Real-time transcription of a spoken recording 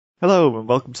Hello and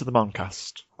welcome to the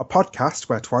Moncast. A podcast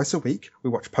where twice a week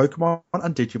we watch Pokemon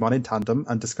and Digimon in tandem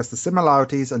and discuss the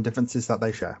similarities and differences that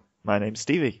they share. My name's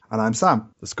Stevie. And I'm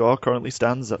Sam. The score currently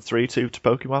stands at 3-2 to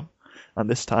Pokemon, and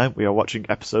this time we are watching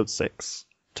episode 6,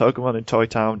 Togemon in Toy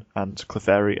Town and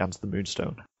Clefairy and the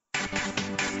Moonstone.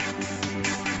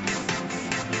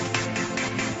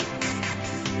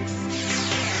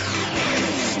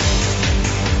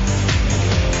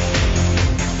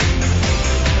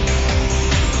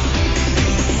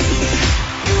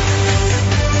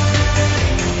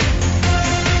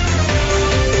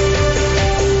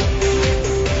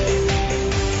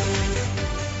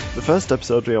 The first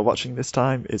episode we are watching this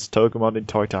time is Togemon in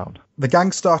Toy Town. The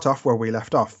gang start off where we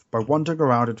left off, by wandering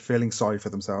around and feeling sorry for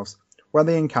themselves, when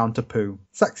they encounter Pooh.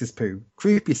 Sexist Pooh.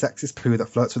 Creepy sexist Pooh that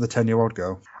flirts with a 10-year-old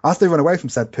girl. As they run away from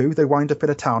said Pooh, they wind up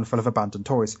in a town full of abandoned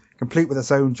toys, complete with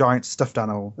its own giant stuffed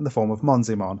animal in the form of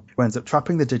Monzimon, who ends up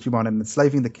trapping the Digimon and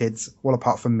enslaving the kids, all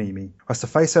apart from Mimi, who has to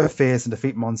face her fears and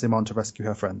defeat Monzimon to rescue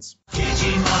her friends.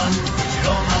 Digimon,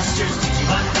 digital monsters,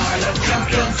 Digimon are the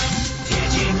champions.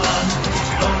 Digimon,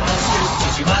 digital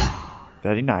monsters, Digimon.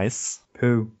 Very nice.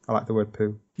 Pooh. I like the word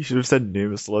Pooh. You should have said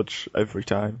Noom Sludge every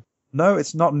time. No,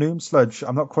 it's not Noom Sludge.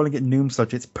 I'm not calling it Noom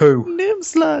Sludge, it's Pooh. Noom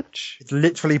Sludge! It's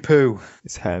literally Pooh.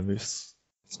 It's Hair Moose.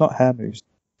 It's not Hair Moose.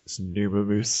 It's Numa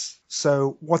Moose.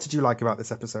 So, what did you like about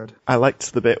this episode? I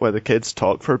liked the bit where the kids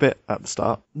talk for a bit at the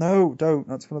start. No, don't.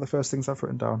 That's one of the first things I've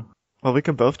written down. Well, we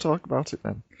can both talk about it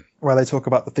then. Where they talk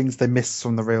about the things they miss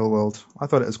from the real world. I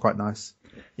thought it was quite nice.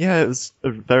 Yeah, it was a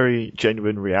very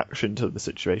genuine reaction to the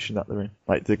situation that they're in.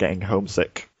 Like, they're getting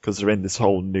homesick because they're in this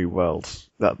whole new world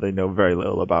that they know very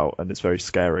little about, and it's very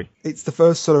scary. It's the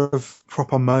first sort of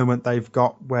proper moment they've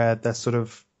got where they're sort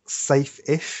of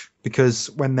safe-ish, because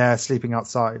when they're sleeping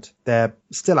outside, they're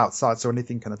still outside, so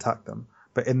anything can attack them.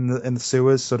 But in the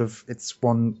sewers, sort of, it's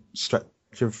one stretch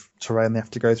of terrain they have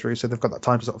to go through, so they've got that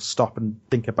time to sort of stop and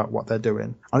think about what they're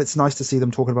doing. And it's nice to see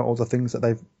them talking about all the things that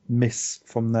they miss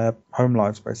from their home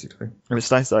lives, basically. And it's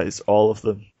nice that it's all of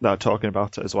them that are talking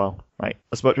about it as well. Like,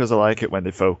 as much as I like it when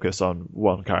they focus on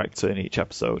one character in each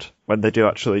episode, when they do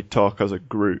actually talk as a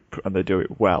group and they do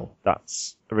it well,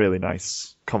 that's a really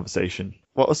nice conversation.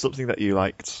 What was something that you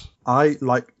liked? I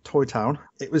like Toy Town.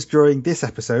 It was during this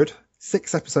episode,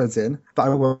 6 episodes in, that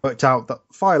I worked out that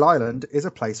File Island is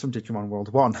a place from Digimon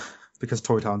World 1, because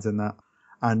Toy Town's in that.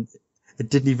 And it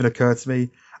didn't even occur to me.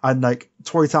 And like,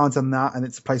 Toy Town's in that, and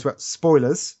it's a place where,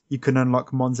 spoilers, you can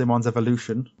unlock Monzimon's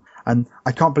evolution. And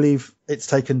I can't believe it's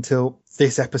taken till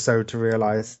this episode to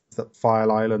realise that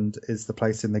File Island is the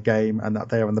place in the game, and that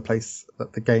they are in the place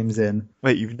that the game's in.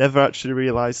 Wait, you've never actually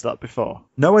realised that before?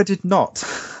 No, I did not.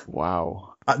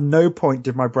 Wow. At no point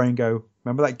did my brain go,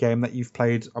 remember that game that you've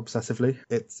played obsessively?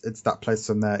 It's that place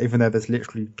from there, even though there's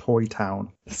literally Toy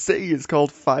Town. The city is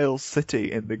called File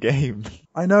City in the game.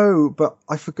 I know, but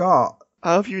I forgot.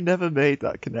 How have you never made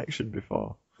that connection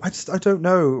before? I don't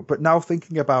know, but now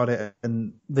thinking about it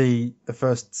and the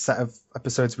first set of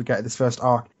episodes we get in this first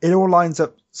arc, it all lines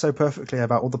up so perfectly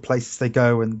about all the places they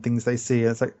go and things they see, and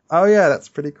it's like, oh yeah, that's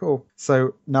pretty cool.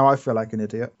 So now I feel like an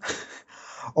idiot.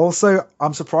 Also,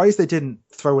 I'm surprised they didn't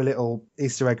throw a little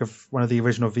Easter egg of one of the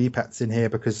original V-Pets in here,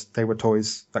 because they were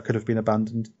toys that could have been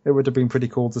abandoned. It would have been pretty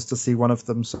cool just to see one of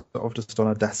them sort of just on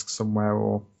a desk somewhere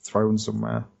or thrown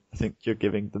somewhere. I think you're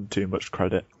giving them too much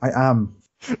credit. I am.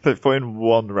 They've put in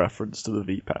one reference to the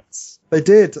V-Pets. They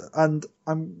did, and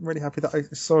I'm really happy that I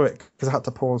saw it, because I had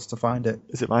to pause to find it.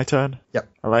 Is it my turn? Yep.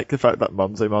 I like the fact that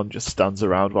Monzimon just stands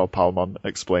around while Palmon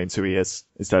explains who he is,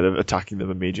 instead of attacking them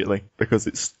immediately, because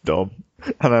it's dumb.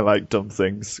 And I like dumb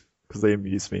things, because they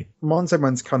amuse me.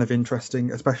 Monzimon's kind of interesting,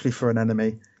 especially for an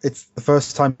enemy. It's the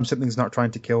first time something's not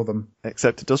trying to kill them.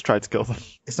 Except it does try to kill them.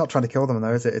 It's not trying to kill them,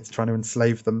 though, is it? It's trying to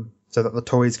enslave them, so that the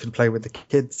toys can play with the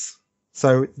kids.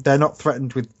 So they're not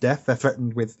threatened with death, they're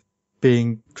threatened with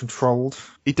being controlled.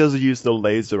 He does use the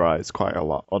laser eyes quite a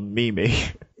lot on Mimi.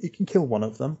 You can kill one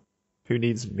of them. Who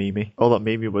needs Mimi? All that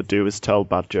Mimi would do is tell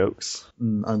bad jokes.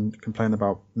 And complain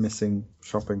about missing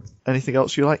shopping. Anything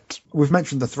else you liked? We've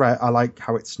mentioned the threat. I like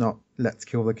how it's not let's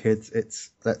kill the kids, it's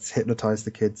let's hypnotise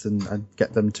the kids and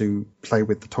get them to play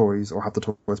with the toys, or have the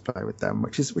toys play with them,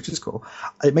 which is cool.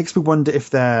 It makes me wonder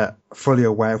if they're fully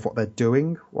aware of what they're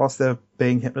doing whilst they're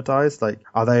being hypnotised. Like,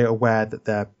 are they aware that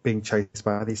they're being chased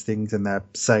by these things and they're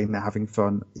saying they're having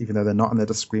fun even though they're not, and they're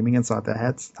just screaming inside their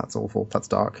heads? That's awful. That's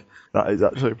dark. That is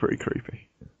actually pretty creepy.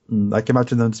 Like,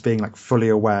 imagine them just being like fully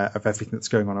aware of everything that's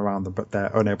going on around them, but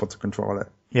they're unable to control it.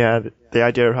 Yeah, the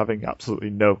idea of having absolutely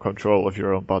no control of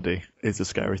your own body is a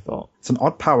scary thought. It's an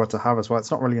odd power to have as well. It's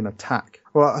not really an attack.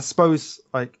 Well, I suppose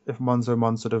like if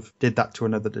Monzomon sort of did that to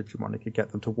another Digimon, it could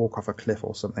get them to walk off a cliff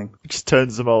or something. It just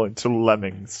turns them all into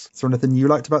lemmings. Is there anything you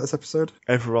liked about this episode?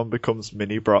 Everyone becomes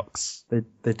mini Brocks.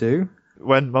 They do?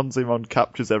 When Monzomon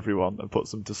captures everyone and puts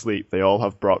them to sleep, they all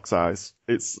have Brock's eyes.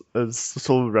 It's a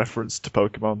subtle reference to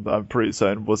Pokemon that I'm pretty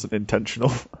certain wasn't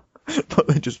intentional, but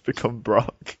they just become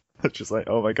Brock. It's just like,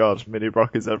 oh my god, Mini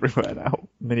Brock is everywhere now.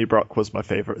 Mini Brock was my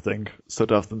favourite thing, so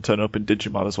to have them turn up in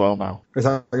Digimon as well now. Is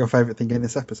that your favourite thing in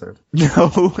this episode?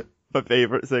 No, my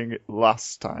favourite thing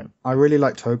last time. I really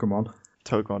like Togemon.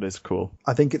 Togemon is cool.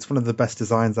 I think it's one of the best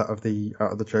designs out of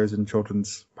the chosen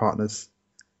children's partners.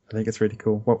 I think it's really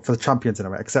cool. Well, for the champions in a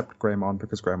way, except Greymon,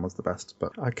 because Greymon's the best.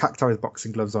 But Cacti with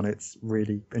boxing gloves on, it's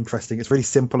really interesting. It's really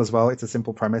simple as well. It's a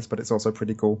simple premise, but it's also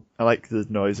pretty cool. I like the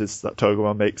noises that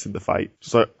Togemon makes in the fight.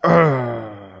 Just like,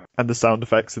 "Argh!" And the sound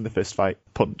effects in the fist fight,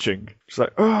 punching. Just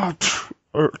like,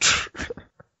 "Argh!"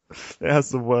 It has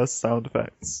the worst sound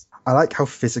effects. I like how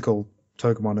physical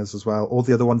Togemon is as well. All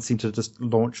the other ones seem to just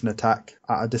launch an attack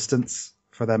at a distance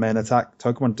for their main attack.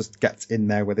 Togemon just gets in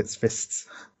there with its fists.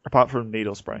 Apart from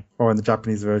Needle Spray. Or in the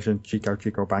Japanese version, Chico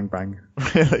Chico Bang Bang.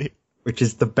 Really? Which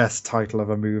is the best title of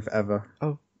a move ever.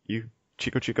 Oh, you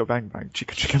Chico Chico Bang Bang.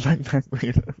 Chico Chico Bang Bang.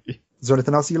 Is there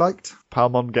anything else you liked?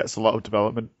 Palmon gets a lot of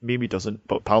development. Mimi doesn't,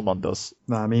 but Palmon does.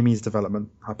 Nah, Mimi's development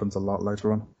happens a lot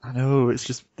later on. I know, it's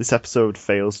just this episode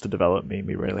fails to develop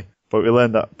Mimi, really. But we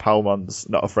learn that Palmon's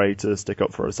not afraid to stick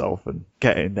up for herself and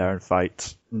get in there and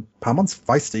fight. Palmon's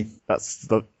feisty. That's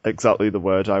exactly the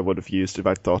word I would have used if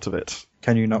I'd thought of it.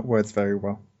 Can you not words very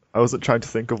well? I wasn't trying to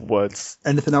think of words.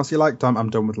 Anything else you liked? I'm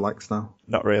done with likes now.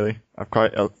 Not really. I've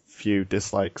quite a few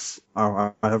dislikes.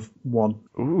 Oh, I have one.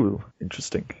 Ooh,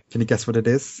 interesting. Can you guess what it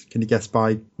is? Can you guess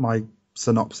by my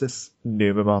synopsis?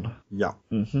 Numemon. Yeah.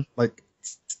 Mm-hmm. Like,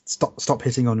 stop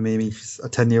hitting on Mimi. She's a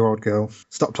 10-year-old girl.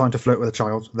 Stop trying to flirt with a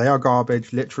child. They are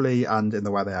garbage, literally, and in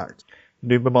the way they act.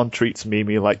 Numemon treats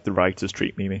Mimi like the writers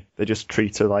treat Mimi. They just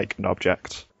treat her like an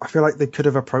object. I feel like they could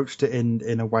have approached it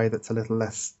in a way that's a little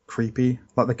less creepy.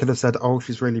 Like they could have said, oh,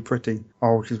 she's really pretty.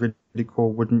 Oh, she's really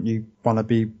cool. Wouldn't you want to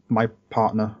be my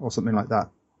partner? Or something like that.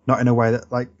 Not in a way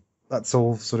that, like, that's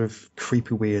all sort of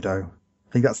creepy weirdo.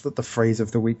 I think that's the phrase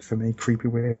of the week for me. Creepy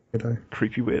weirdo.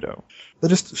 Creepy weirdo.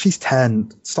 She's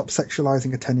 10. Stop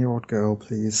sexualizing a 10-year-old girl,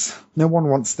 please. No one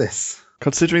wants this.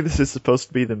 Considering this is supposed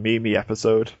to be the Mimi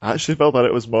episode, I actually felt that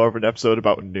it was more of an episode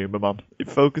about Numemon. It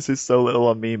focuses so little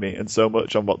on Mimi and so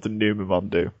much on what the Numemon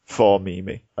do for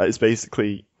Mimi. It's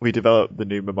basically, we develop the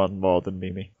Numemon more than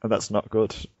Mimi, and that's not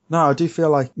good. No, I do feel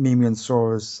like Mimi and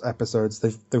Sora's episodes,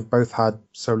 they've both had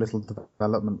so little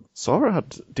development. Sora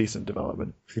had decent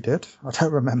development. She did? I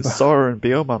don't remember. Sora and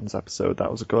Biomon's episode,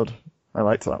 that was good. I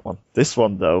liked that one. This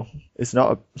one, though, is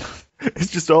not a...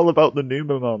 It's just all about the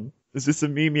Numemon. Is this a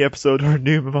Mimi episode or a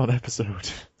Numemon episode?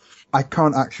 I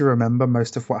can't actually remember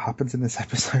most of what happens in this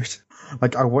episode.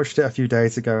 Like, I watched it a few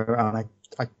days ago, and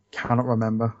I cannot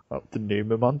remember. Well, the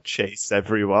Numemon chase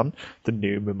everyone. The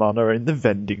Numemon are in the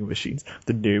vending machines.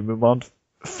 The Numemon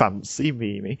fancy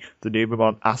Mimi. The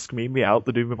Numemon ask Mimi out.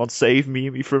 The Numemon save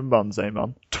Mimi from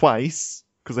Monzomon twice.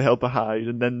 Because they help her hide,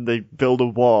 and then they build a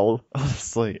wall.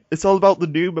 Honestly, it's all about the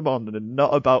Numemon and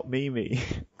not about Mimi.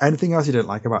 Anything else you didn't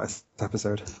like about this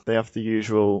episode? They have the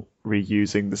usual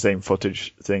reusing the same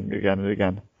footage thing again and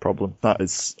again problem. That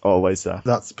is always there.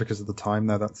 That's because of the time,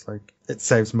 though. That's like, it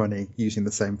saves money using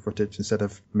the same footage instead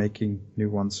of making new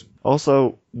ones.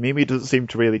 Also, Mimi doesn't seem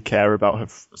to really care about her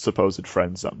supposed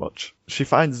friends that much. She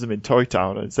finds them in Toy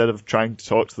Town, and instead of trying to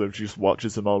talk to them, she just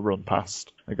watches them all run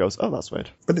past and goes, oh, that's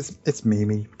weird. But it's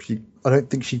Mimi. I don't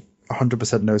think she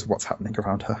 100% knows what's happening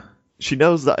around her. She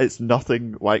knows that it's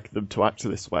nothing like them to act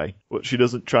this way, but she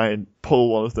doesn't try and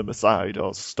pull one of them aside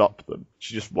or stop them.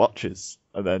 She just watches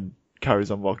and then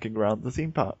carries on walking around the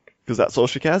theme park. Because that's all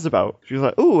she cares about. She's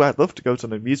like, oh, I'd love to go to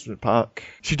an amusement park.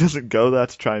 She doesn't go there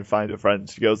to try and find her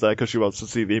friends. She goes there because she wants to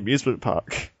see the amusement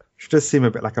park. She does seem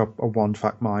a bit like a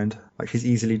one-track mind. Like she's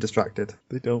easily distracted.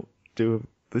 They don't do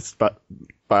this bad.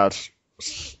 That's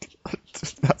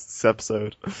this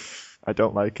episode. I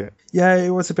don't like it. Yeah, it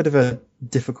was a bit of a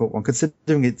difficult one.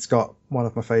 Considering it's got one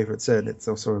of my favourites in, it's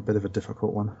also a bit of a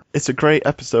difficult one. It's a great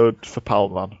episode for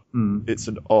Palmon. It's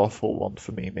an awful one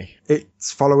for Mimi.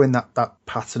 It's following that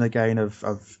pattern again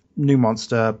of new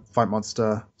monster, fight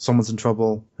monster, someone's in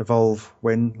trouble, evolve,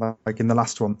 win. Like in the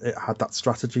last one, it had that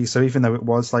strategy. So even though it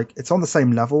was like, it's on the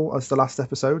same level as the last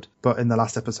episode, but in the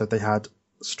last episode they had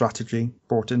strategy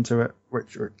brought into it,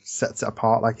 which sets it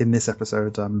apart. Like in this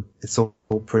episode, it's all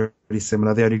pretty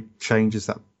similar. The only change is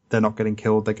that they're not getting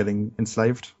killed, they're getting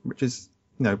enslaved, which is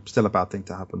still a bad thing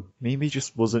to happen. Mimi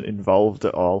just wasn't involved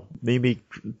at all. Mimi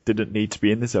didn't need to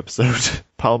be in this episode.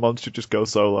 Palmon should just go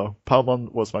solo.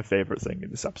 Palmon was my favourite thing in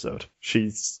this episode.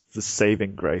 She's the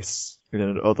saving grace in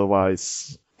an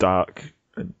otherwise dark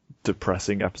and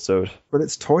depressing episode. But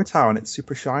it's Toy Town, it's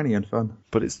super shiny and fun.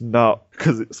 But it's not,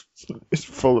 because it's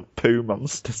full of poo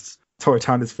monsters. Toy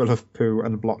Town is full of poo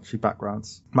and blotchy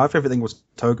backgrounds. My favourite thing was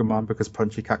Togemon because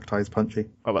Punchy Cacti is punchy.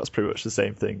 Oh, that's pretty much the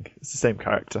same thing. It's the same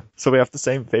character. So we have the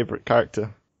same favourite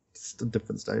character. Just in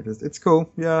different stages. It's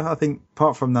cool. Yeah, I think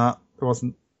apart from that, there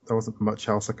wasn't much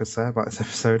else I could say about this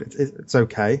episode. It's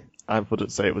okay. I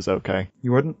wouldn't say it was okay.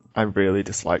 You wouldn't? I really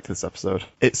disliked this episode.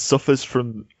 It suffers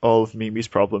from all of Mimi's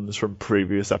problems from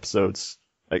previous episodes,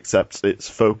 except it's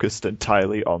focused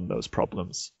entirely on those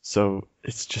problems. So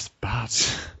it's just bad.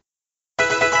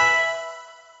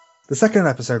 The second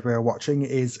episode we are watching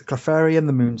is Clefairy and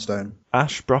the Moonstone.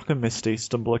 Ash, Brock and Misty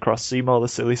stumble across Seymour the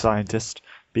silly scientist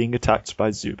being attacked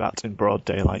by Zubat in broad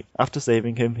daylight. After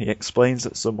saving him, he explains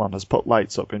that someone has put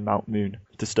lights up in Mount Moon,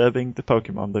 disturbing the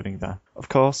Pokemon living there. Of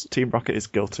course, Team Rocket is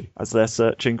guilty, as they're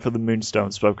searching for the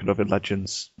Moonstone spoken of in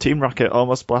legends. Team Rocket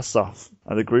almost blasts off,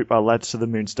 and the group are led to the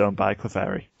Moonstone by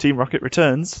Clefairy. Team Rocket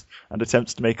returns and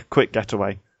attempts to make a quick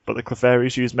getaway, but the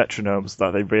Clefairies use metronomes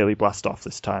that they really blast off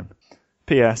this time.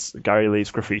 P.S. Gary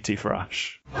leaves graffiti for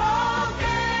Ash.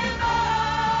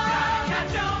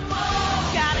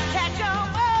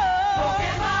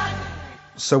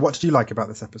 So what did you like about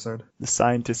this episode? The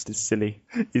scientist is silly.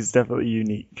 He's definitely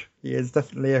unique. He is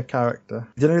definitely a character.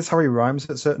 Did you notice how he rhymes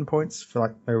at certain points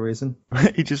for no reason?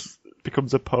 He just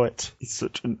becomes a poet. He's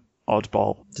such an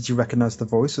oddball. Did you recognise the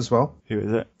voice as well? Who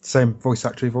is it? Same voice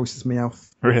actor who voices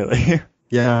Meowth. Really?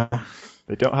 Yeah.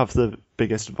 They don't have the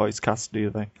biggest voice cast, do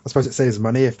they? I suppose it saves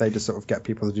money if they just sort of get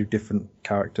people to do different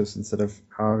characters instead of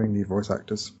hiring these voice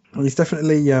actors. Well, he's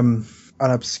definitely an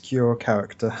obscure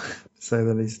character, to say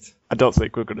the least. I don't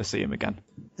think we're going to see him again.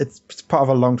 It's part of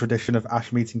a long tradition of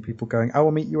Ash meeting people going, I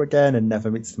will meet you again, and never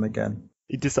meets them again.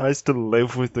 He decides to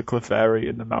live with the Clefairy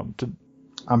in the mountain.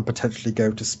 And potentially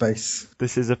go to space.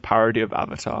 This is a parody of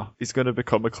Avatar. He's going to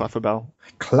become a Clefabell.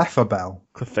 Clefabell?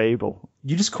 Clefable.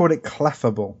 You just called it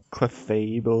Clefable.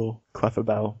 Clefable.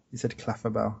 Clefabell. You said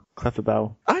Clefabell.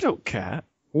 Clefabell. I don't care.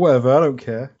 Whatever, I don't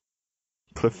care.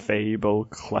 Clefable.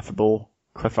 Clefable.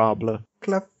 Clefable.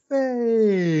 Clefable.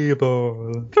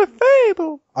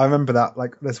 Clefable. I remember that,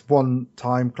 there's one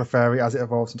time Clefairy, as it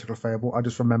evolves into Clefable, I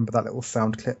just remember that little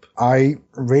sound clip. I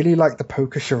really like the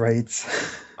poker charades.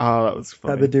 Oh, that was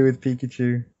funny. That they do with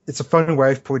Pikachu. It's a fun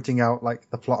way of pointing out,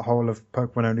 the plot hole of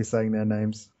Pokemon only saying their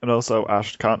names. And also,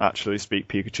 Ash can't actually speak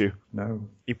Pikachu. No.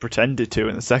 He pretended to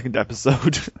in the second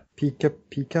episode.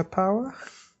 Pika power?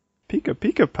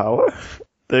 Pika power?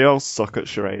 They all suck at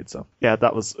charades, so. Yeah,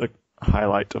 that was a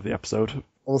highlight of the episode.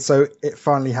 Also, it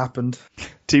finally happened.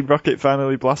 Team Rocket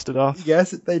finally blasted off.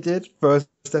 Yes, they did. First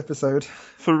episode.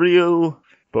 For real.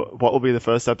 But what will be the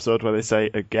first episode where they say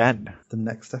again? The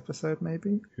next episode,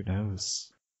 maybe? Who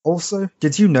knows? Also,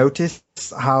 did you notice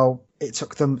how it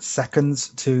took them seconds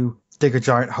to dig a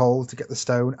giant hole to get the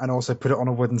stone and also put it on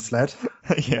a wooden sled?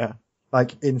 Yeah.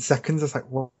 In seconds, it's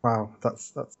wow,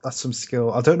 that's some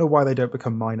skill. I don't know why they don't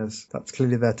become miners. That's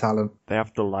clearly their talent. They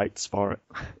have the lights for it.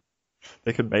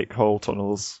 They can make whole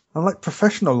tunnels. And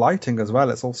professional lighting as well,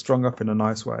 it's all strung up in a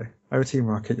nice way. Oh, Team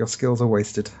Rocket, your skills are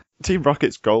wasted. Team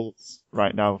Rocket's goals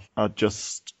right now are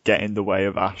just get in the way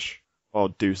of Ash or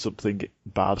do something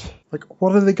bad.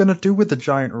 What are they going to do with the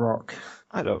giant rock?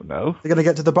 I don't know. They're going to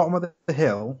get to the bottom of the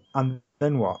hill, and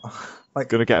then what? Going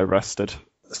to get arrested.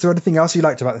 Is there anything else you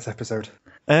liked about this episode?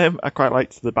 I quite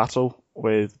liked the battle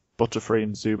with Butterfree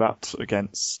and Zubat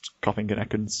against Coughing and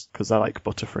Ekans, because I like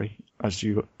Butterfree, as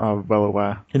you are well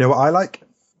aware. You know what I like?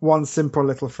 One simple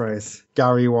little phrase.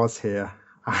 Gary was here.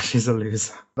 Ash is a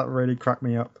loser. That really cracked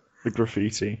me up. The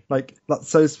graffiti. That's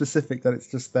so specific that it's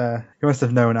just there. He must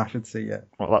have known Ash would see it.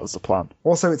 Well, that was the plan.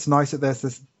 Also, it's nice that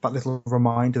there's that little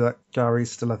reminder that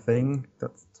Gary's still a thing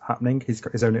that's happening. He's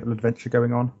got his own little adventure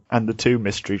going on. And the two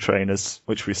mystery trainers,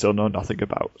 which we still know nothing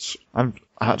about. I'm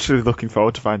actually looking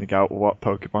forward to finding out what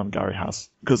Pokemon Gary has,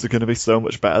 because they're going to be so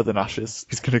much better than Ash's.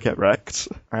 He's going to get wrecked.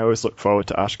 I always look forward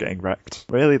to Ash getting wrecked.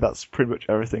 Really, that's pretty much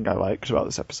everything I liked about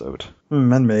this episode.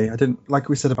 And me. I didn't, like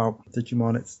we said about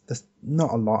Digimon, there's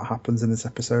not a lot happens in this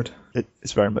episode.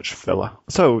 It's very much filler.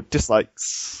 So,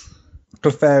 dislikes.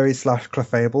 Clefairy /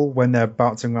 Clefable, when they're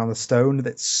bouncing around the stone,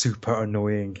 that's super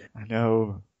annoying. I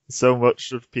know. So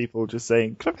much of people just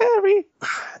saying, Clefairy!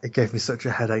 It gave me such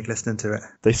a headache listening to it.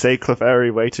 They say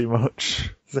Clefairy way too much.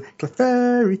 It's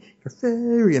Clefairy,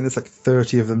 Clefairy, and there's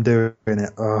 30 of them doing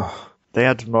it. Oh. They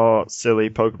had more silly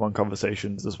Pokemon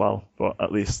conversations as well, but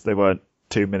at least they weren't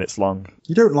 2 minutes long.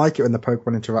 You don't like it when the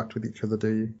Pokemon interact with each other, do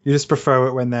you? You just prefer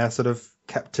it when they're sort of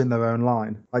kept in their own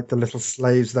line, like the little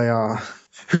slaves they are.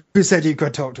 Who said you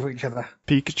could talk to each other?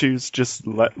 Pikachu's just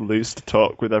let loose to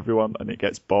talk with everyone, and it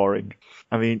gets boring.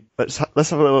 I mean, let's have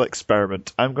a little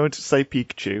experiment. I'm going to say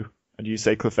Pikachu, and you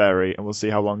say Clefairy, and we'll see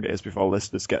how long it is before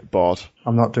listeners get bored.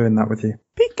 I'm not doing that with you.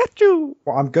 Pikachu!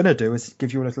 What I'm going to do is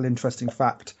give you a little interesting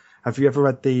fact. Have you ever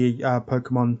read the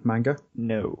Pokemon manga?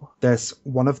 No. There's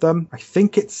one of them. I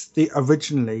think it's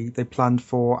originally they planned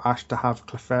for Ash to have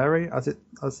Clefairy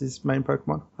as his main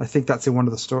Pokemon. I think that's in one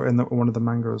of the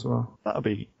manga as well. That'll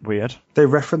be weird. They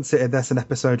reference it. There's an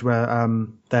episode where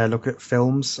they look at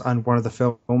films, and one of the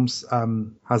films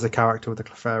has a character with a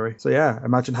Clefairy. So yeah,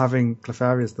 imagine having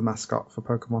Clefairy as the mascot for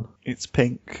Pokemon. It's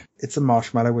pink. It's a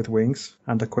marshmallow with wings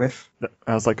and a quiff. It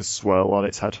has like a swirl on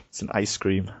its head. It's an ice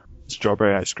cream.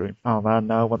 Strawberry ice cream. Oh man,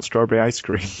 now I want strawberry ice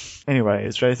cream. Anyway,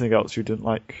 is there anything else you didn't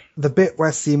like? The bit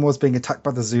where Seymour's being attacked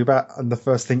by the Zubat, and the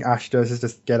first thing Ash does is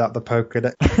just get out the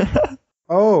Pokedex.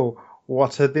 Oh,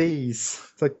 what are these?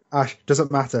 It's like, Ash,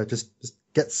 doesn't matter, just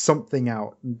get something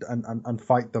out and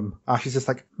fight them. Ash is just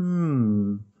like,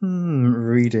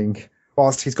 reading.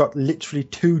 Whilst he's got literally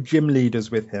 2 gym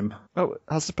leaders with him. Oh,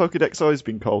 has the Pokedex always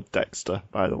been called Dexter,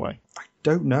 by the way?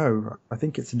 Don't know. I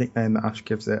think it's a nickname that Ash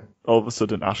gives it. All of a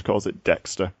sudden, Ash calls it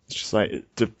Dexter. It's just like,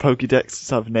 do Pokedexes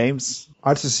have names?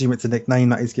 I just assume it's a nickname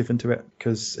that he's given to it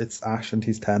because it's Ash and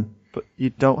he's 10. But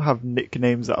you don't have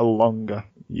nicknames that are longer,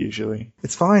 usually.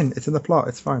 It's fine. It's in the plot.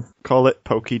 It's fine. Call it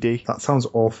Pokéd. That sounds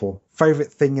awful.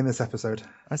 Favourite thing in this episode?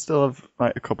 I still have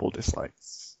like a couple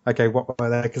dislikes. Okay, what were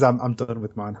they? Because I'm done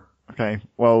with mine. Okay,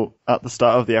 well, at the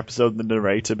start of the episode, the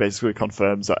narrator basically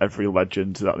confirms that every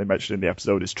legend that they mention in the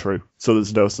episode is true. So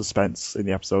there's no suspense in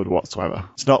the episode whatsoever.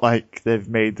 It's not like they've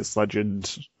made this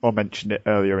legend or mentioned it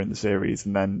earlier in the series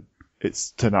and then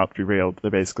it's turned out to be real. They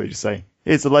basically just say,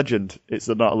 it's a legend. It's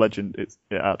not a legend. It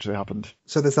actually happened.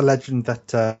 So there's a legend that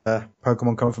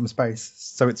Pokemon come from space.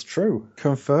 So it's true.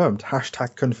 Confirmed.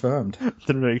 Hashtag confirmed.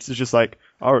 The narrator's just like,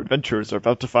 our adventurers are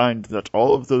about to find that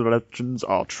all of the legends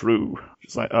are true.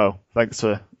 Just like, oh, thanks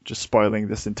for just spoiling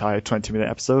this entire 20-minute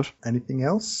episode. Anything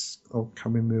else? Or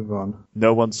can we move on?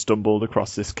 No one stumbled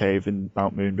across this cave in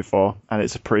Mount Moon before, and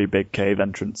it's a pretty big cave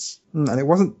entrance. And it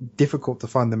wasn't difficult to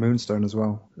find the Moonstone as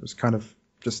well. It was kind of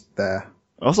just there.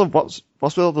 Also, what's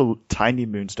with all the tiny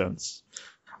moonstones?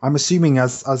 I'm assuming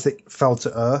as it fell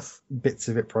to Earth, bits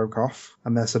of it broke off,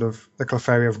 and the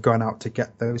Clefairy have gone out to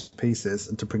get those pieces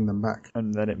and to bring them back.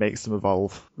 And then it makes them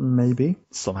evolve. Maybe.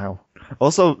 Somehow.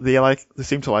 Also, they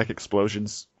seem to like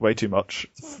explosions way too much.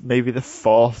 Maybe the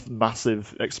 4th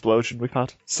massive explosion we've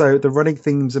had. So, the running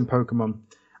themes in Pokemon.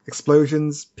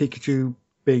 Explosions, Pikachu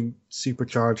being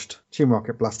supercharged, Team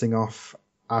Rocket blasting off,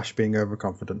 Ash being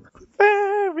overconfident.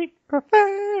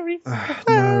 Clefairy,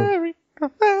 No.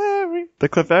 Clefairy. The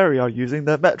Clefairy are using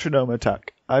their metronome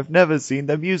attack. I've never seen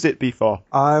them use it before.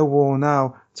 I will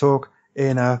now talk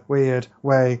in a weird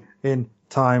way in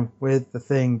time with the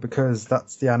thing because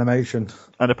that's the animation.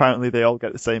 And apparently they all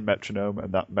get the same metronome,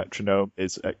 and that metronome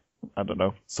is, I don't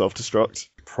know, self-destruct.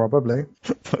 Probably.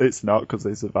 But it's not because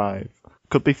they survive.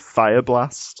 Could be Fire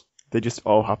Blast. They just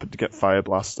all happen to get Fire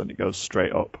Blast and it goes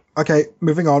straight up. Okay,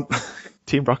 moving on.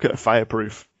 Team Rocket are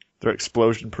fireproof. They're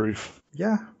explosion-proof.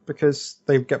 Yeah, because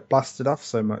they get blasted off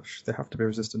so much, they have to be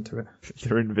resistant to it.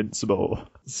 They're invincible.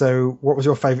 So, what was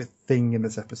your favourite thing in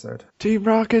this episode? Team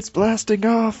Rocket's blasting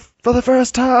off for the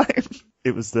first time!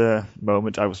 It was the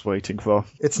moment I was waiting for.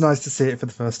 It's nice to see it for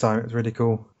the first time. It's really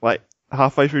cool. Like,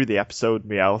 halfway through the episode,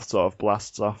 Meowth sort of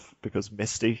blasts off because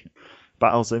Misty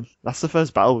battles him. That's the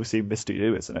first battle we've seen Misty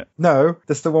do, isn't it? No,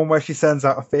 that's the one where she sends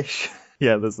out a fish.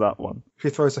 Yeah, there's that one.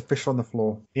 She throws a fish on the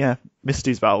floor. Yeah,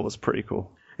 Misty's battle was pretty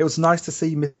cool. It was nice to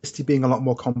see Misty being a lot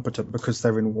more competent because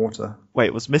they're in water.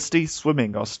 Wait, was Misty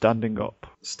swimming or standing up?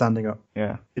 Standing up.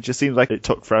 Yeah. It just seems like it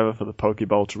took forever for the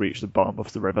Pokeball to reach the bottom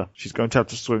of the river. She's going to have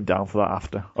to swim down for that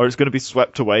after. Or it's going to be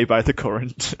swept away by the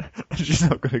current. And she's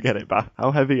not going to get it back. How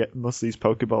heavy must these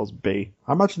Pokeballs be?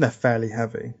 I imagine they're fairly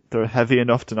heavy. They're heavy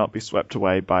enough to not be swept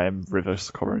away by a river's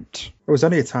current. It was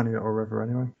only a tiny little river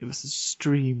anyway. It was a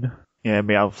stream. Yeah,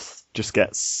 Meowth just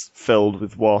gets filled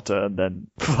with water and then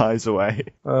flies away.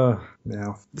 Yeah.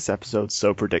 This episode's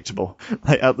so predictable.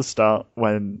 Like, at the start,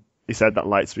 when he said that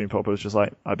lights being put up, I was just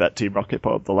like, I bet Team Rocket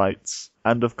put up the lights.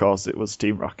 And of course, it was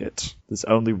Team Rocket. There's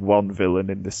only one villain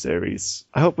in this series.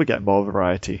 I hope we get more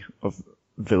variety of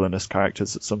villainous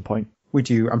characters at some point. We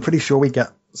do. I'm pretty sure we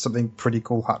get something pretty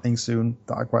cool happening soon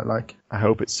that I quite like. I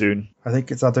hope it's soon. I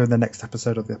think it's either in the next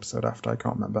episode or the episode after. I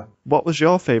can't remember. What was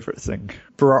your favourite thing?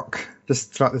 Brock,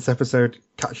 just throughout this episode,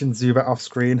 catching Zubat off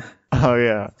screen. Oh,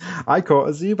 yeah. I caught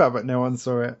a Zubat, but no one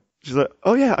saw it. She's like,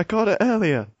 oh, yeah, I caught it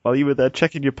earlier. While you were there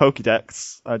checking your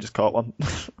Pokédex, I just caught one.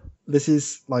 This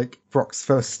is like Brock's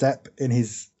first step in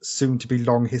his soon-to-be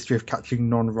long history of catching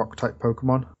non-rock type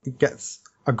Pokemon. He gets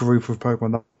a group of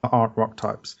Pokemon that aren't rock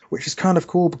types, which is kind of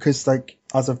cool because, like,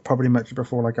 as I've probably mentioned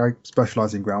before, like, I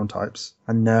specialize in ground types,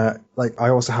 and like, I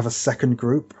also have a second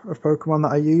group of Pokemon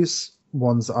that I use.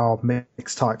 Ones that are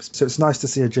mixed types, so it's nice to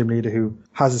see a gym leader who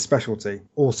has a specialty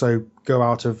also go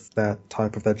out of their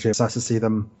type of their gym. It's nice to see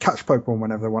them catch Pokemon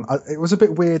whenever they want. It was a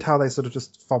bit weird how they sort of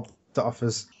just fobbed it off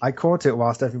as I caught it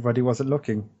whilst everybody wasn't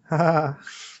looking.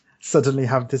 Suddenly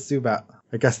have this Zubat.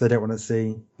 I guess they don't want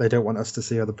us to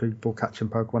see other people catching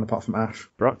Pokemon apart from Ash.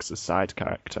 Brock's a side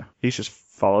character. He's just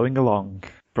following along.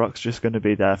 Brock's just going to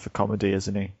be there for comedy,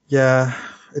 isn't he? Yeah,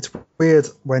 it's weird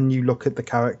when you look at the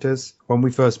characters. When we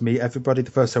first meet everybody,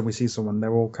 the first time we see someone,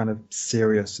 they're all kind of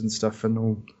serious and stuff and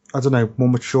all, I don't know, more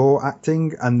mature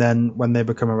acting. And then when they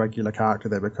become a regular character,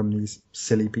 they become these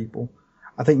silly people.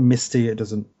 I think Misty, it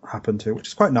doesn't happen to, which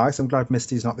is quite nice. I'm glad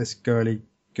Misty's not this girly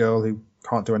girl who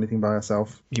can't do anything by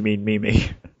herself. You mean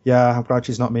Mimi? Yeah, I'm glad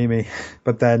she's not Mimi.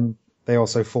 But then they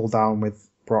also fall down with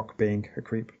Brock being a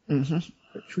creep. Mm-hmm.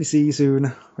 Which we see soon,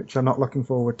 which I'm not looking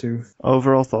forward to.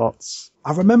 Overall thoughts?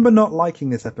 I remember not liking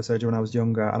this episode when I was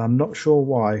younger, and I'm not sure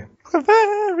why.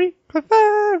 Clefairy,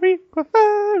 Clefairy,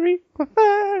 Clefairy,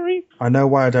 Clefairy. I know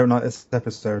why I don't like this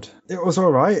episode. It was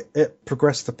alright. It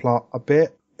progressed the plot a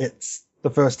bit. It's the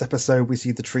first episode we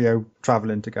see the trio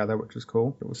travelling together, which was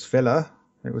cool. It was filler.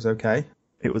 It was okay.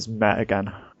 It was meh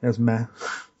again. It was meh.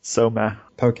 So meh.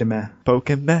 Pokemeh.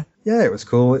 Pokemeh. Yeah, it was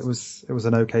cool. It was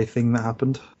an okay thing that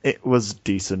happened. It was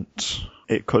decent.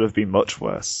 It could have been much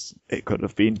worse. It could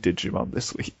have been Digimon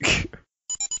this week.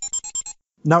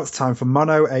 Now it's time for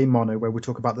Mono a Mono, where we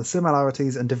talk about the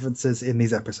similarities and differences in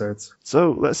these episodes.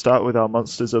 So let's start with our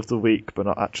monsters of the week, but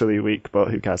not actually week,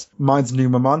 but who cares? Mine's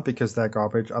Numemon because they're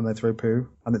garbage and they throw poo,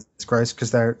 and it's gross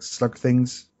because they're slug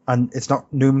things. And it's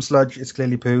not Noom Sludge, it's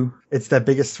clearly poo. It's their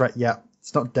biggest threat yet.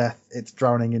 It's not death, it's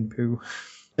drowning in poo.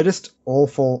 They're just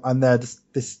awful, and they're just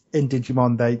this in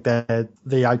Digimon. They're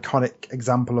the iconic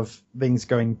example of things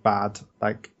going bad.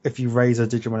 Like if you raise a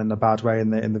Digimon in a bad way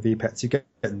in the V-Pets, you get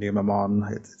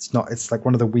Numemon. It's like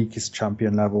one of the weakest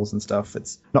champion levels and stuff.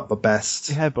 It's not the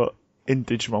best. Yeah, but in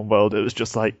Digimon World, it was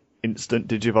just like instant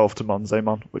Digivolve to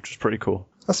Monzaemon, which was pretty cool.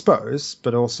 I suppose,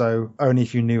 but also only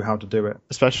if you knew how to do it.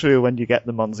 Especially when you get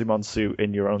the Monzaemon suit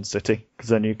in your own city, because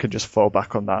then you can just fall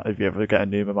back on that if you ever get a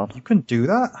Numemon. You can do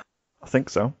that? I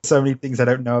think so. So many things I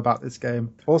don't know about this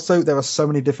game. Also, there are so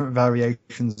many different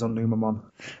variations on Numemon.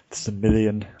 There's a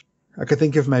million. I could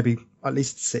think of maybe at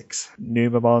least 6.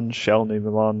 Numemon, Shell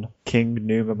Numemon, King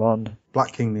Numemon.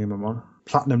 Black King Numemon,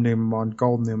 Platinum Numemon,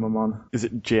 Gold Numemon. Is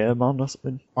it Geomon or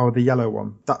something? Oh, the yellow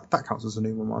one. That counts as a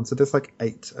Numemon. So there's like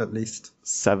 8 at least.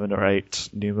 7 or 8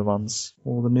 Numemons.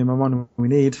 All the Numemon we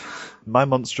need. My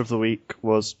monster of the week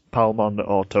was Palmon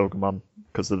or Togemon,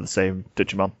 because they're the same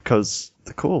Digimon. Because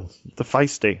they're cool. They're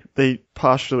feisty. They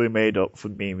partially made up for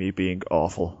Mimi being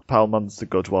awful. Palmon's the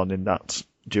good one in that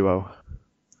duo.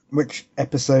 Which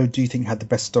episode do you think had the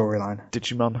best storyline?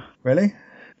 Digimon. Really?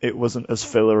 It wasn't as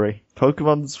fillery.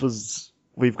 Pokemon's was,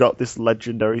 we've got this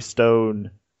legendary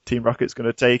stone. Team Rocket's going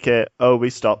to take it. Oh, we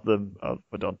stopped them. Oh,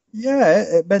 we're done. Yeah,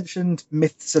 it mentioned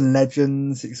myths and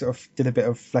legends. It sort of did a bit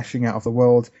of fleshing out of the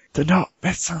world. They're not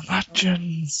myths and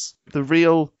legends. The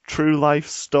real, true life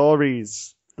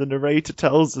stories. The narrator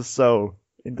tells us so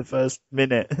in the first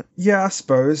minute. Yeah, I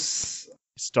suppose.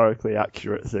 Historically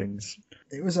accurate things.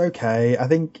 It was okay. I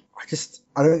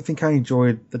don't think I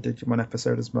enjoyed the Digimon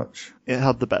episode as much. It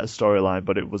had the better storyline,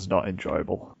 but it was not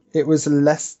enjoyable. It was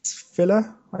less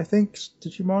filler, I think,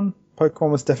 Digimon.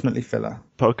 Pokemon was definitely filler.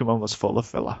 Pokemon was full of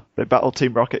filler. They battled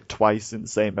Team Rocket twice in the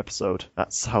same episode.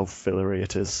 That's how fillery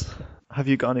it is. Have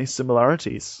you got any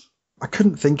similarities? I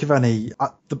couldn't think of any.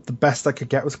 The best I could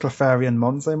get was Clefairy and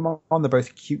Monzaemon. They're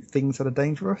both cute things that are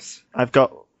dangerous.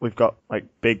 We've got like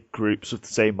big groups of the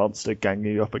same monster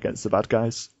ganging up against the bad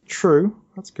guys. True,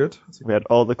 that's good. We had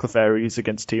all the Clefairies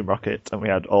against Team Rocket, and we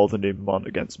had all the Numemon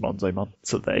against Monzaemon.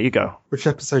 So there you go. Which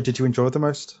episode did you enjoy the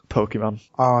most? Pokemon.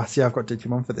 See, I've got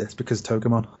Digimon for this because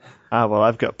Togemon. Well,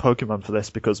 I've got Pokemon for this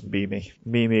because Mimi.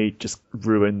 Mimi just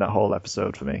ruined that whole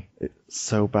episode for me. It's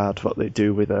so bad what they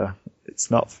do with her.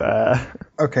 It's not fair.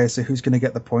 Okay, so who's going to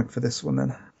get the point for this one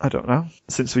then? I don't know.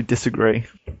 Since we disagree.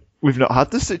 We've not had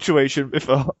this situation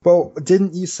before. Well,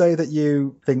 didn't you say that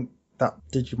you think that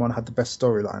Digimon had the best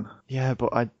storyline. Yeah,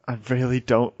 but I really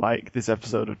don't like this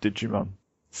episode of Digimon.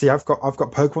 See, I've got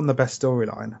Pokemon the best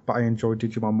storyline, but I enjoy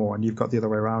Digimon more, and you've got the other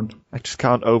way around. I just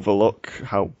can't overlook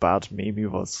how bad Mimi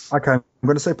was. Okay, I'm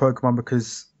going to say Pokemon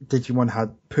because Digimon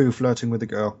had Pooh flirting with a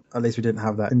girl. At least we didn't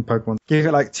have that in Pokemon. Give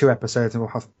it like 2 episodes and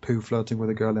we'll have Pooh flirting with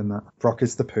a girl in that. Brock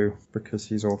is the Pooh because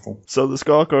he's awful. So the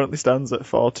score currently stands at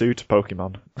 4-2 to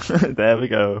Pokemon. There we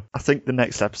go. I think the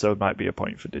next episode might be a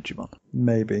point for Digimon.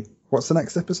 Maybe. What's the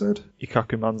next episode?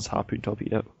 Ikakuman's Harpoon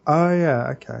Torpedo. Oh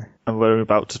yeah, okay. And we're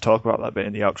about to talk about that bit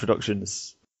in the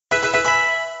introductions.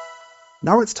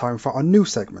 Now it's time for our new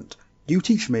segment, You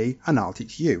Teach Me and I'll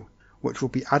Teach You, which will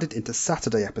be added into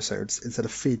Saturday episodes instead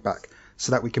of feedback,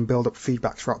 so that we can build up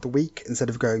feedback throughout the week instead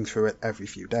of going through it every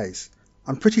few days.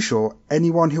 I'm pretty sure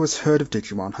anyone who has heard of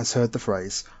Digimon has heard the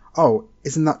phrase, "Oh,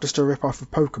 isn't that just a rip-off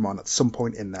of Pokemon?" at some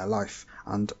point in their life,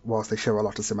 and whilst they share a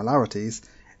lot of similarities,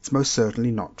 it's most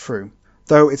certainly not true.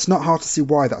 Though it's not hard to see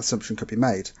why that assumption could be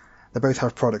made. They both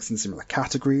have products in similar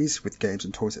categories, with games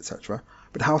and toys, etc.,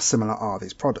 but how similar are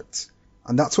these products?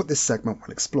 And that's what this segment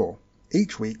will explore.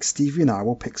 Each week, Stevie and I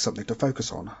will pick something to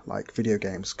focus on, like video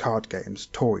games, card games,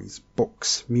 toys,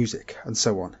 books, music, and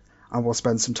so on, and we'll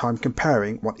spend some time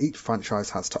comparing what each franchise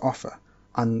has to offer.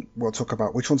 And we'll talk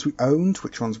about which ones we owned,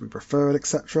 which ones we preferred,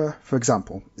 etc. For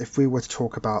example, if we were to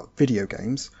talk about video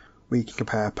games, we can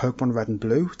compare Pokemon Red and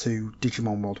Blue to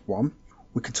Digimon World 1.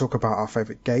 We can talk about our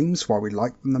favourite games, why we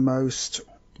liked them the most,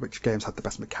 which games had the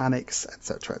best mechanics,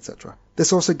 etc, etc.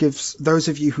 This also gives those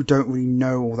of you who don't really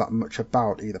know all that much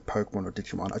about either Pokemon or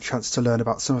Digimon a chance to learn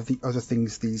about some of the other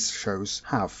things these shows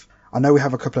have. I know we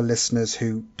have a couple of listeners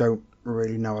who don't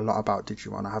really know a lot about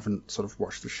Digimon. I haven't sort of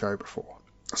watched the show before.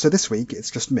 So this week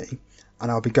it's just me, and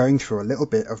I'll be going through a little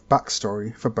bit of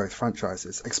backstory for both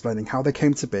franchises, explaining how they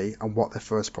came to be and what their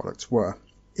first products were.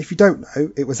 If you don't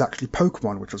know, it was actually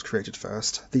Pokemon which was created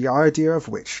first, the idea of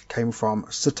which came from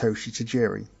Satoshi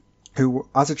Tajiri, who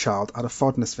as a child had a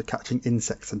fondness for catching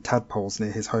insects and tadpoles near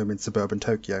his home in suburban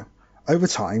Tokyo. Over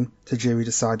time, Tajiri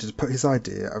decided to put his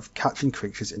idea of catching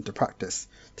creatures into practice,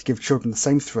 to give children the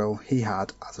same thrill he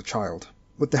had as a child.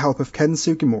 With the help of Ken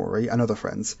Sugimori and other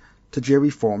friends,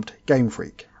 Tajiri formed Game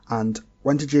Freak, and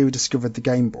when Tajiri discovered the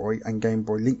Game Boy and Game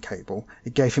Boy Link cable,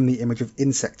 it gave him the image of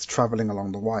insects travelling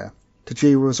along the wire.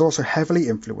 Tajiri was also heavily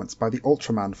influenced by the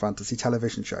Ultraman fantasy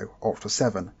television show, Ultra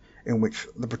 7, in which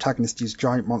the protagonist used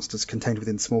giant monsters contained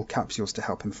within small capsules to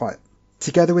help him fight.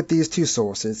 Together with these two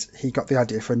sources, he got the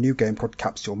idea for a new game called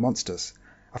Capsule Monsters.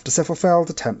 After several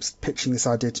failed attempts pitching this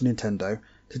idea to Nintendo,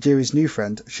 Tajiri's new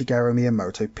friend Shigeru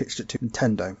Miyamoto pitched it to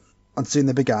Nintendo, and soon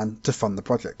they began to fund the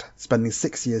project, spending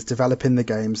 6 years developing the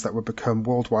games that would become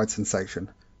worldwide sensation.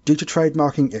 Due to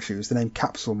trademarking issues, the name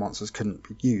Capsule Monsters couldn't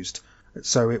be used,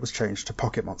 so it was changed to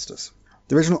Pocket Monsters.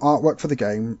 The original artwork for the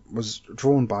game was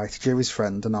drawn by Tajiri's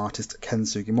friend and artist Ken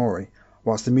Sugimori,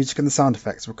 whilst the music and the sound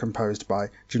effects were composed by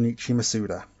Junichi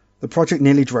Masuda. The project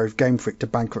nearly drove Game Freak to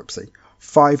bankruptcy.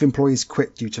 5 employees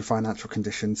quit due to financial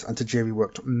conditions, and Tajiri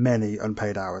worked many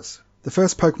unpaid hours. The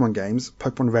first Pokemon games,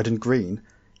 Pokemon Red and Green,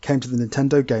 came to the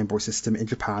Nintendo Game Boy system in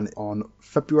Japan on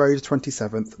February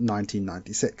 27th,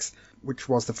 1996, which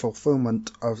was the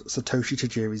fulfillment of Satoshi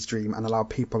Tajiri's dream and allowed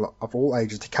people of all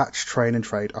ages to catch, train and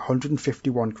trade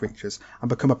 151 creatures and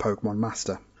become a Pokemon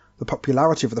master. The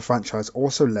popularity of the franchise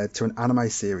also led to an anime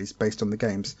series based on the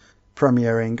games,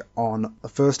 premiering on the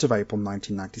 1st of April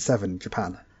 1997 in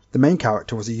Japan. The main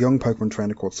character was a young Pokemon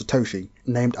trainer called Satoshi,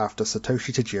 named after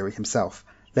Satoshi Tajiri himself,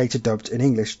 later dubbed in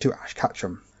English to Ash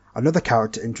Ketchum. Another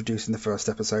character introduced in the first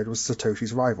episode was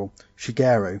Satoshi's rival,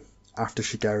 Shigeru, after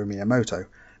Shigeru Miyamoto,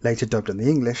 later dubbed in the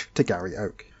English to Gary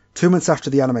Oak. 2 months after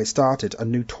the anime started, a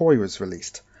new toy was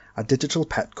released, a digital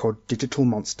pet called Digital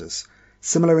Monsters.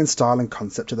 Similar in style and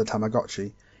concept to the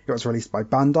Tamagotchi, it was released by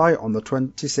Bandai on the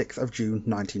 26th of June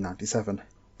 1997.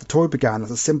 The toy began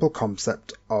as a simple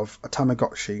concept of a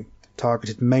Tamagotchi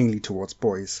targeted mainly towards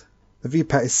boys. The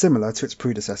V-Pet is similar to its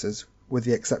predecessors, with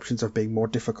the exceptions of being more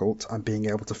difficult and being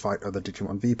able to fight other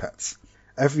Digimon V-Pets.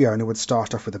 Every owner would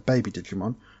start off with a baby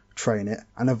Digimon, train it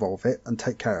and evolve it and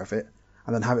take care of it,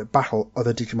 and then have it battle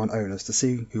other Digimon owners to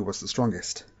see who was the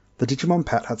strongest. The Digimon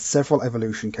pet had several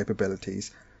evolution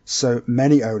capabilities, so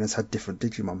many owners had different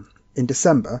Digimon. In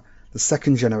December, the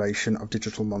second generation of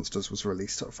Digital Monsters was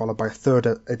released, followed by a third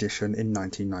edition in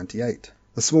 1998.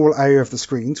 The small area of the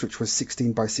screens, which was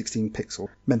 16 by 16 pixels,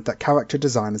 meant that character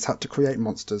designers had to create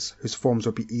monsters whose forms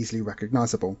would be easily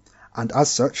recognisable, and as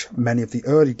such, many of the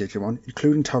early Digimon,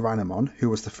 including Tyrannomon, who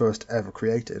was the first ever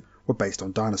created, were based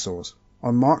on dinosaurs.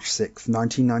 On March 6,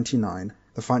 1999,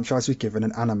 the franchise was given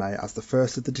an anime as the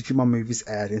first of the Digimon movies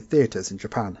aired in theatres in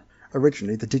Japan,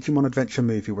 Originally, the Digimon Adventure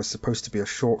movie was supposed to be a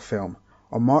short film.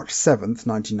 On March 7th,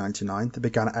 1999, they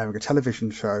began airing a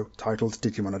television show titled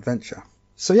Digimon Adventure.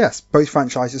 So yes, both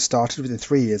franchises started within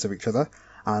 3 years of each other,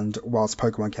 and whilst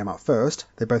Pokemon came out first,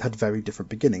 they both had very different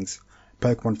beginnings.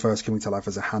 Pokemon first coming to life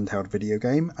as a handheld video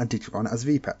game, and Digimon as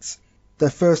V-Pets. Their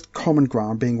first common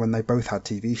ground being when they both had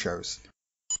TV shows.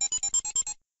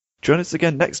 Join us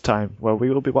again next time, where we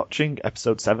will be watching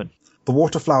episode 7. The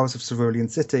Waterflowers of Cerulean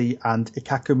City and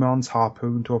Ikakumon's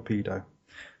Harpoon Torpedo.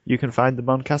 You can find the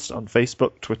Moncast on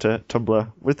Facebook, Twitter,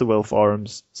 Tumblr, With the Will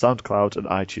forums, Soundcloud and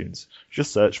iTunes.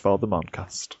 Just search for the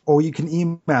Moncast. Or you can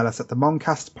email us at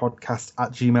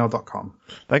themoncastpodcast@gmail.com.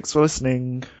 Thanks for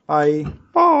listening. Bye.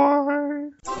 Bye.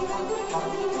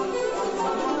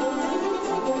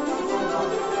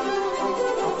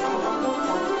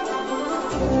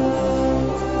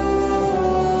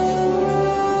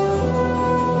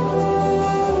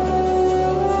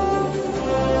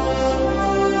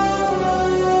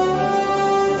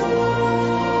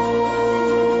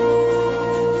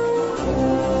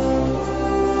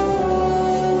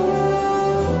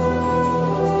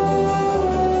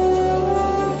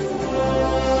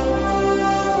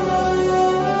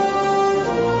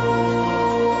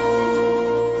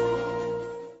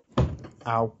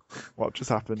 Ow. What just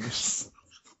happened?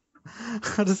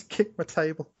 I just kicked my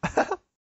table.